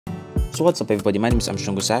So what's up everybody, my name is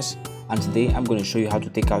Sass, and today I'm going to show you how to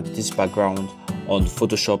take out this background on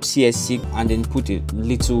Photoshop CS6 and then put a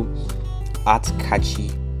little art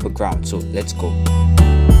catchy background. So let's go.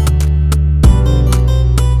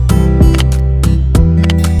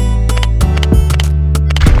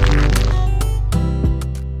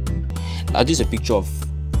 Now this is a picture of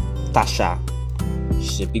Tasha.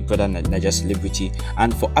 She's a Big Brother Nigeria celebrity,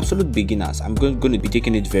 and for absolute beginners I'm going to be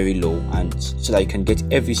taking it very low, and so that you can get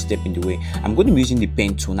every step in the way. I'm going to be using the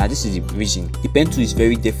pen tool. Now this is the reason. The pen tool is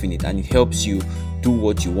very definite and it helps you do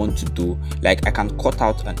what you want to do. Like I can cut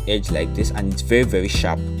out an edge like this and it's very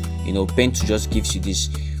sharp. You know, pen tool just gives you this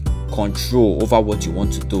control over what you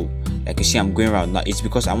want to do. Like you see, I'm going around now. It's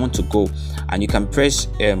because I want to go, and you can press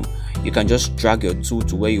you can just drag your tool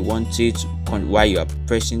to where you want it while you are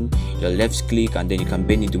pressing your left click, and then you can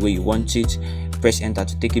bend it the way you want it. Press enter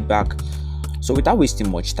to take it back. So without wasting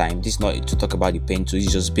much time, this is not to talk about the pen tool,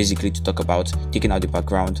 it's just basically to talk about taking out the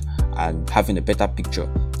background and having a better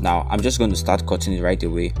picture. Now I'm just going to start cutting it right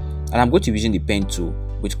away, and I'm going to be using the pen tool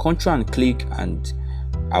with Ctrl and click, and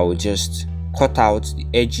I will just cut out the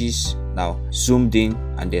edges. Now zoomed in,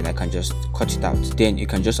 and then I can just cut it out. Then you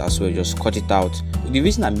can just as well just cut it out. The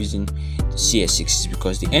reason I'm using CS6 is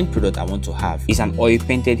because the end product I want to have is an oil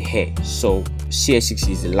painted hair, so CS6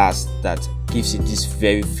 is the last that gives it this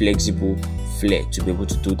very flexible flair to be able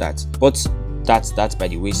to do that. But that's by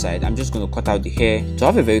the wayside. I'm just going to cut out the hair to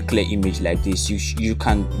have a very clear image like this. You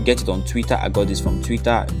can get it on Twitter. I got this from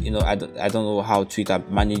Twitter. You know, I don't know how Twitter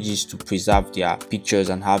manages to preserve their pictures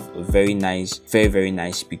and have a very nice, very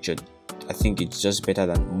nice picture. I think it's just better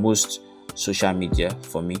than most social media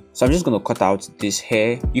for me. So I'm just going to cut out this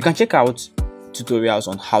hair. You can check out tutorials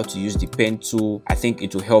on how to use the pen tool. I think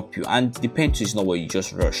it will help you, and the pen tool is not what you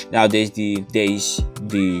just rush. Now there is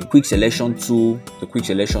the quick selection tool. The quick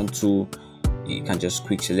selection tool, you can just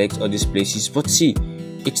quick select all these places, but see,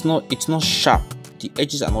 it's not sharp. The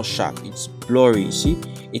edges are not sharp, it's blurry. See,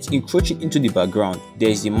 it's encroaching into the background. There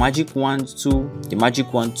is the magic wand tool. The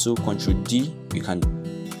magic wand tool, Ctrl D, you can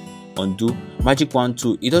undo. Magic wand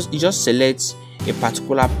tool, it just selects a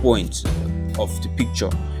particular point of the picture,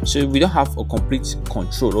 so we don't have a complete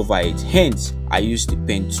control over it. Hence I use the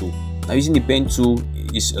pen tool. Now using the pen tool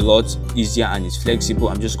is a lot easier and it's flexible.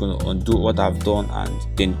 I'm just going to undo what I've done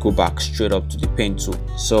and then go back straight up to the pen tool.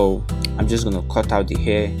 So I'm just going to cut out the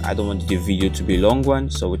hair. I don't want the video to be a long one,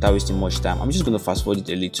 so without wasting much time, I'm just going to fast forward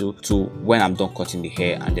it a little to when I'm done cutting the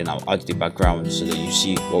hair, and then I'll add the background so that you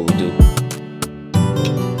see what we do.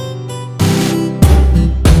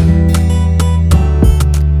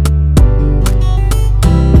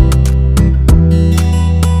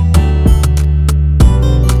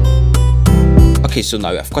 Okay, so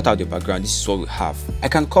now we have cut out the background. This is what we have. I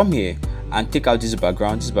can come here and take out this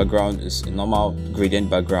background. This background is a normal gradient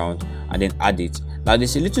background, and then add it. Now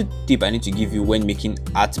there's a little tip I need to give you when making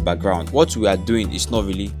art background. What we are doing is not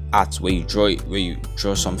really art where you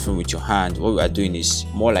draw something with your hand. What we are doing is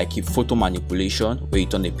more like a photo manipulation, where you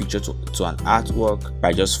turn a picture to an artwork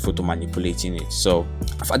by just photo manipulating it. So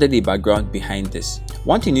I've added a background behind this.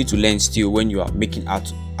 One thing you need to learn still when you are making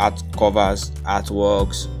art covers,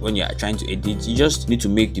 artworks, when you are trying to edit, you just need to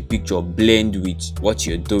make the picture blend with what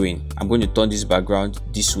you're doing. I'm going to turn this background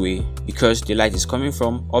this way because the light is coming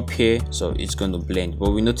from up here, so it's going to blend. But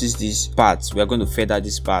we notice these parts, we are going to feather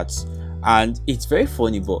these parts, and it's very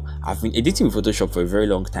funny, but I've been editing with Photoshop for a very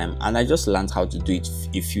long time, and I just learned how to do it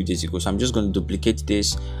a few days ago. So I'm just going to duplicate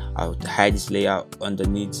this. I'll hide this layer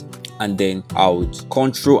underneath, and then I'll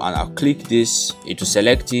control and I'll click this, it will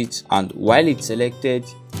select it, and while it's selected,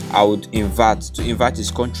 I would invert. To invert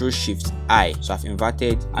is Ctrl Shift I. So I've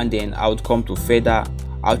inverted, and then I would come to feather.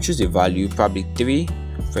 I'll choose a value, probably 3,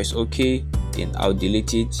 press OK, then I'll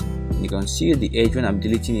delete it. And you can see the edge when I'm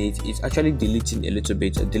deleting it, it's actually deleting a little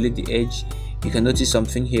bit. I delete the edge. You can notice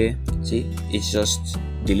something here. See, it's just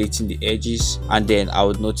deleting the edges, and then I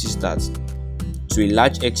would notice that to a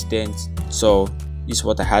large extent. So this is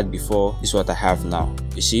what I had before, this is what I have now.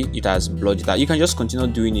 You see, it has blurred it out. You can just continue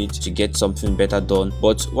doing it to get something better done.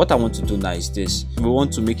 But what I want to do now is this. We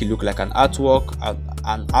want to make it look like an artwork,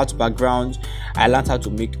 an art background. I learned how to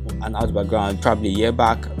make an art background probably a year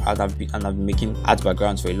back, and I've been making art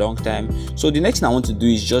backgrounds for a long time. So the next thing I want to do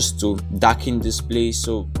is just to darken this place.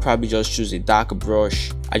 So probably just choose a dark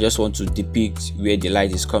brush. I just want to depict where the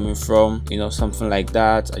light is coming from, you know, something like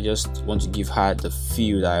that. I just want to give her the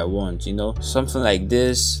feel that I want, you know, something like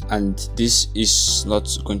this. And this is not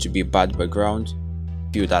going to be a bad background.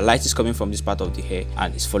 Feel that light is coming from this part of the hair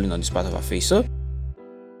and it's falling on this part of her face. So